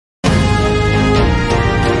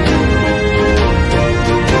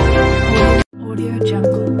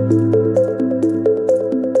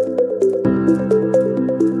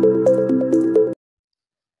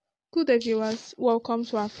day viewers, welcome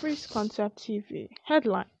to our Free Concept TV.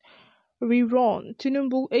 Headline: Rerun.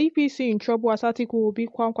 Tinubu APC in trouble as Atiku will be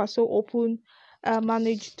Kwankwaso open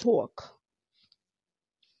managed talk.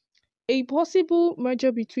 A possible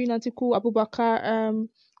merger between Atiku Abubakar,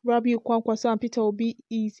 Rabiu Kwankwaso and Peter Obi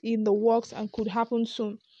is in the works and could happen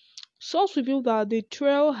soon. Sources revealed that the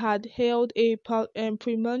trio had held a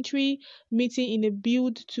preliminary meeting in a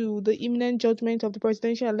bid to the imminent judgment of the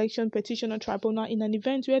Presidential Election Petitioner Tribunal in an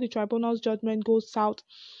event where the tribunal's judgment goes south.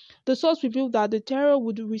 The source revealed that the trio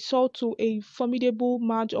would resort to a formidable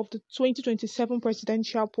match of the 2027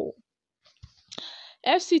 presidential poll.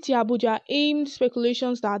 FCT Abuja aimed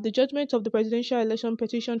speculations that the judgment of the Presidential Election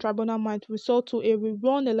Petition Tribunal might result to a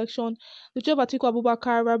rerun election. The two of Atiku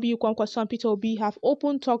Abubakar, Rabiu Kwankwaso and Peter Obi have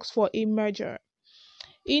opened talks for a merger.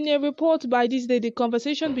 In a report by this day, the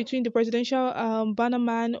conversation between the presidential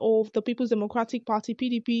bannerman of the People's Democratic Party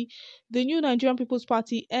 (PDP), the New Nigerian People's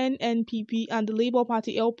Party (NNPP), and the Labour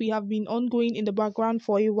Party (LP) have been ongoing in the background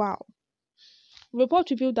for a while.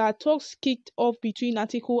 Reports revealed that talks kicked off between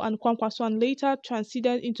Atiku and Kwankwaso and later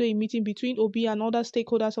transcended into a meeting between Obi and other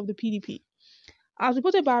stakeholders of the PDP. As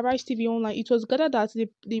reported by Arise TV Online, it was gathered that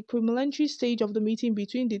the preliminary stage of the meeting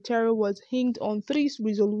between the trio was hinged on three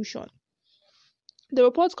resolutions. The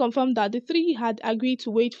reports confirmed that the three had agreed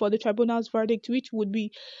to wait for the tribunal's verdict, which would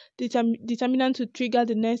be determinant to trigger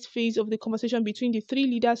the next phase of the conversation between the three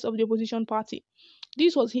leaders of the opposition party.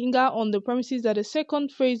 This was hingered on the premises that the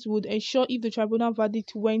second phase would ensure if the tribunal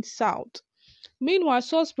verdict went south. Meanwhile,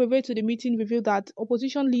 sources privy to the meeting revealed that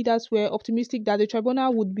opposition leaders were optimistic that the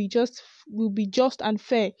tribunal will be just and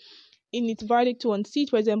fair in its verdict to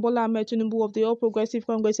unseat President Bola Ahmed Tinubu of the All Progressive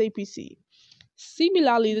Congress (APC).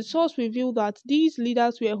 Similarly, the source revealed that these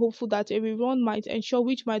leaders were hopeful that a rerun might ensure,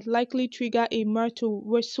 which might likely trigger a merge to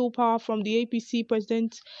wrestle power from the APC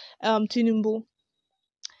President Tinubu.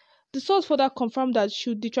 The source further confirmed that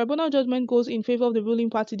should the tribunal judgment goes in favor of the ruling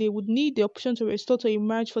party, they would need the option to restore to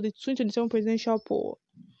emerge for the 2027 presidential poll.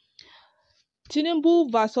 Tinubu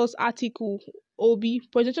versus Atiku Obi.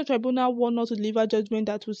 Presidential tribunal warned not to deliver judgment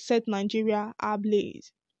that would set Nigeria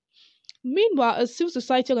ablaze. Meanwhile, a civil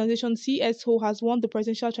society organization, CSO, has warned the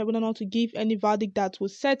Presidential Tribunal not to give any verdict that will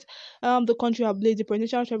set the country ablaze. The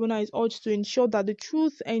Presidential Tribunal is urged to ensure that the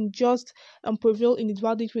truth and just prevail in its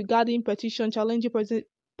verdict regarding petition challenging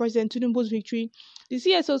President Tinubu's victory. The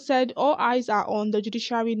CSO said all eyes are on the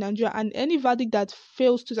judiciary in Nigeria, and any verdict that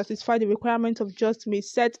fails to satisfy the requirements of justice may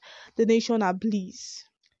set the nation ablaze.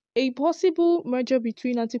 A possible merger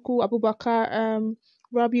between Atiku Abubakar,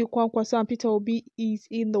 Rabiu Kwankwaso and Peter Obi is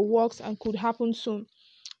in the works and could happen soon.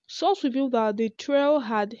 Sources revealed that the trio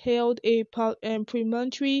had held a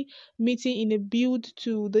preliminary meeting in a bid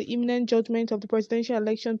to the imminent judgment of the Presidential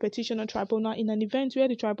Election Petitioner Tribunal in an event where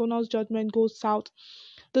the tribunal's judgment goes south.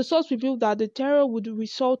 The source revealed that the trio would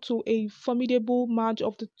resort to a formidable match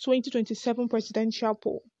of the 2027 presidential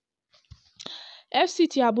poll.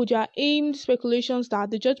 FCT Abuja aimed speculations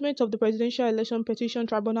that the judgment of the Presidential Election Petition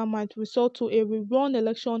Tribunal might result to a rerun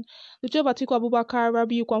election. The two of Atiku Abubakar,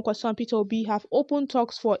 Rabiu Kwankwaso and Peter Obi have opened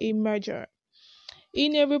talks for a merger.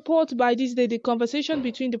 In a report by this day, the conversation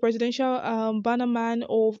between the presidential bannerman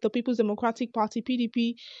of the People's Democratic Party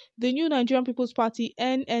 (PDP), the New Nigerian People's Party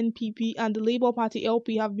 (NNPP), and the Labour Party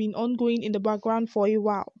 (LP) have been ongoing in the background for a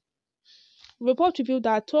while. Reports revealed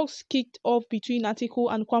that talks kicked off between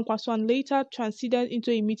Atiku and Kwankwaso and later transcended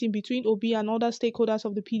into a meeting between Obi and other stakeholders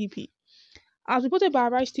of the PDP. As reported by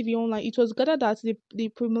Arise TV Online, it was gathered that the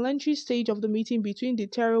preliminary stage of the meeting between the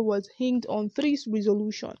trio was hinged on three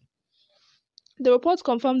resolutions. The reports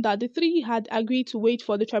confirmed that the three had agreed to wait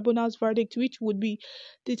for the tribunal's verdict, which would be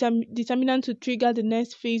determinant to trigger the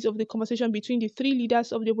next phase of the conversation between the three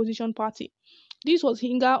leaders of the opposition party. This was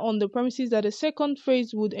hingered on the premises that the second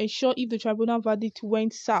phase would ensure if the tribunal verdict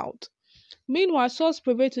went south. Meanwhile, sources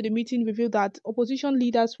privy to the meeting revealed that opposition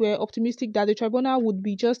leaders were optimistic that the tribunal would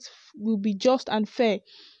be just and fair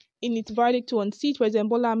in its verdict to unseat President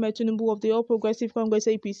Bola Ahmed Tinubu of the All Progressive Congress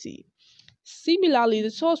 (APC). Similarly, the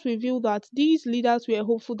source revealed that these leaders were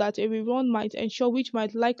hopeful that a rerun might ensure, which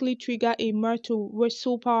might likely trigger a merge to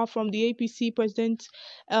wrestle power from the APC President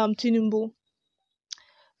Tinubu.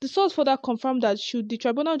 The source further confirmed that should the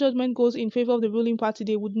tribunal judgment goes in favor of the ruling party,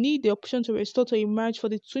 they would need the option to restore to emerge for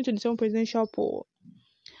the 2027 presidential poll.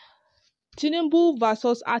 Tinubu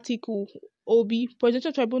versus Atiku Obi.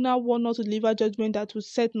 Presidential Tribunal warned not to deliver judgment that would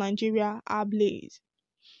set Nigeria ablaze.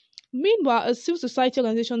 Meanwhile, a civil society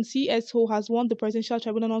organization, CSO, has warned the Presidential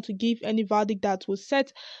Tribunal not to give any verdict that will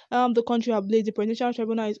set the country ablaze. The Presidential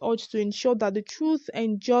Tribunal is urged to ensure that the truth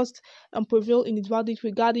and just prevail in its verdict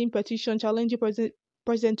regarding petition challenging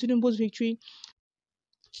President Tinubu's victory.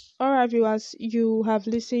 All right, viewers, you have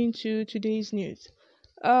listened to today's news.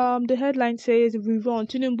 The headline says rerun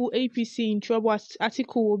Tinubu APC in trouble as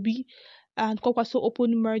Atiku will be and Kwankwaso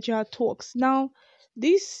open merger talks. Now,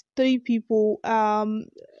 these three people,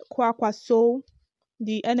 Kwankwaso,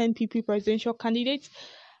 the NNPP presidential candidate,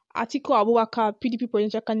 Atiku Abubakar, PDP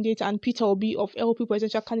presidential candidate, and Peter Obi of LP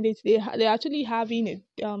presidential candidate, they're actually having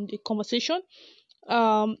a conversation.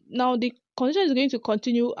 Now the conversation is going to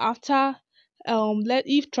continue after let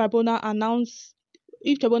if tribunal announce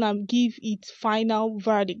if tribunal give its final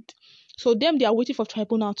verdict. So them they are waiting for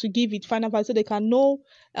tribunal to give it final verdict so they can know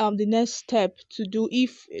the next step to do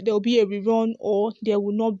if there will be a rerun or there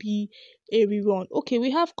will not be a rerun. Okay,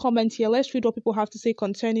 we have comments here. Let's read what people have to say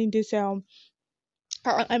concerning this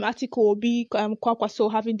article. Be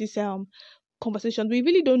Kwankwaso having this conversation. We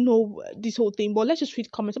really don't know this whole thing, but let's just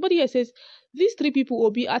read comments. Somebody here says these three people,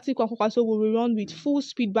 Obi, Atiku, and Kwankwaso, will run with full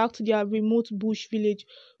speed back to their remote bush village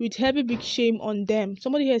with heavy big shame on them.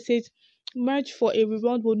 Somebody here says merge for a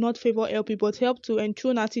rerun will not favor LP but help to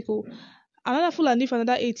enthrone Atiku. Another full and if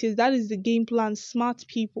another 8 years. That is the game plan. Smart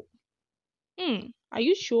people. Are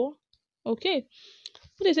you sure? Okay.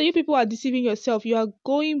 They say you people are deceiving yourself. You are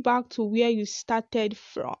going back to where you started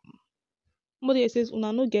from. Somebody here says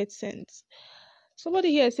una no get sense.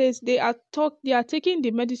 Somebody here says they are taking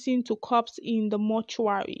the medicine to corpse in the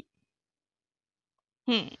mortuary.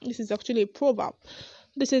 This is actually a proverb.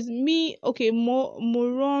 This is me. Okay,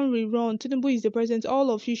 moron rerun. Tinubu is the president.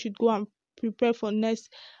 All of you should go and prepare for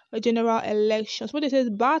next general elections. Somebody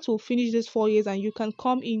says Bat will finish this 4 years and you can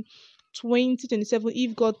come in 2027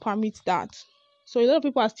 if God permits that. So a lot of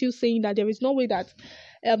people are still saying that there is no way that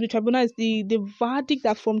the tribunal is the verdict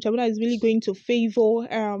that from tribunal is really going to favor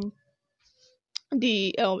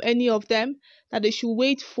the any of them, that they should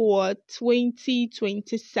wait for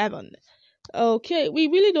 2027. Okay, we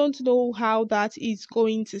really don't know how that is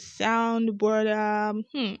going to sound, but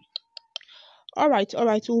all right,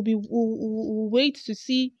 we'll wait to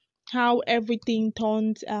see how everything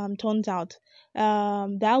turns out.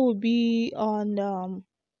 That will be on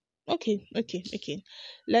okay.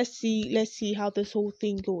 Let's see how this whole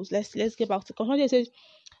thing goes. Let's get back to content. It says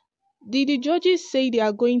the judges say they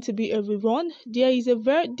are going to be a rerun.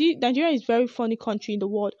 Nigeria is a very funny country in the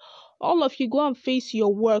world. All of you go and face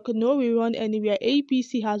your work. No rerun anywhere.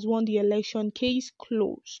 APC has won the election. Case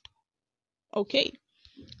closed. Okay.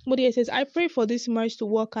 Modi says, I pray for this march to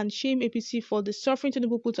work and shame APC for the suffering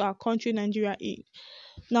Tinubu put our country, Nigeria, in.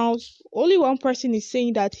 Now, only one person is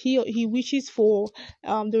saying that he wishes for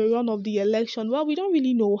the run of the election. Well, we don't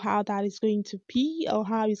really know how that is going to be or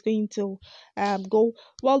how it's going to go.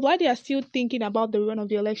 Well, why they are still thinking about the run of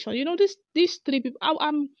the election? You know, these three people.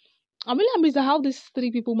 I'm really amazed at how these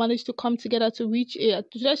three people managed to come together to reach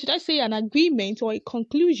should I say an agreement or a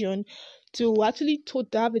conclusion to actually to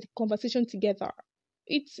have a conversation together.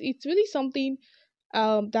 It's really something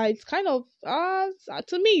that it's kind of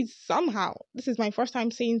to me somehow this is my first time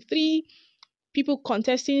seeing three people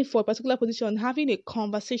contesting for a particular position having a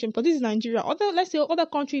conversation, because this is Nigeria. Let's say other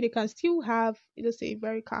country they can still have, let's say,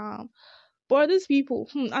 very calm, but these people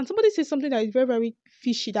and somebody says something that is very very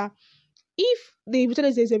fishy, that if they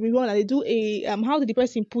pretend there's everyone and they do a how did the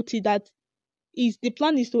person put it, that is the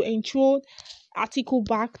plan is to enthrone Atiku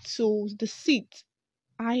back to the seat.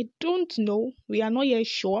 I don't know, we are not yet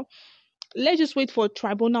sure. Let's just wait for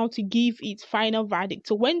tribunal to give its final verdict.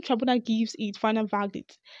 So when tribunal gives its final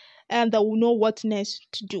verdict, and they will know what next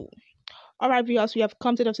to do. All right, viewers, we have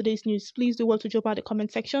come to the end of today's news. Please do well to drop out the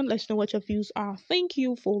comment section. Let us know what your views are. Thank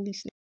you for listening.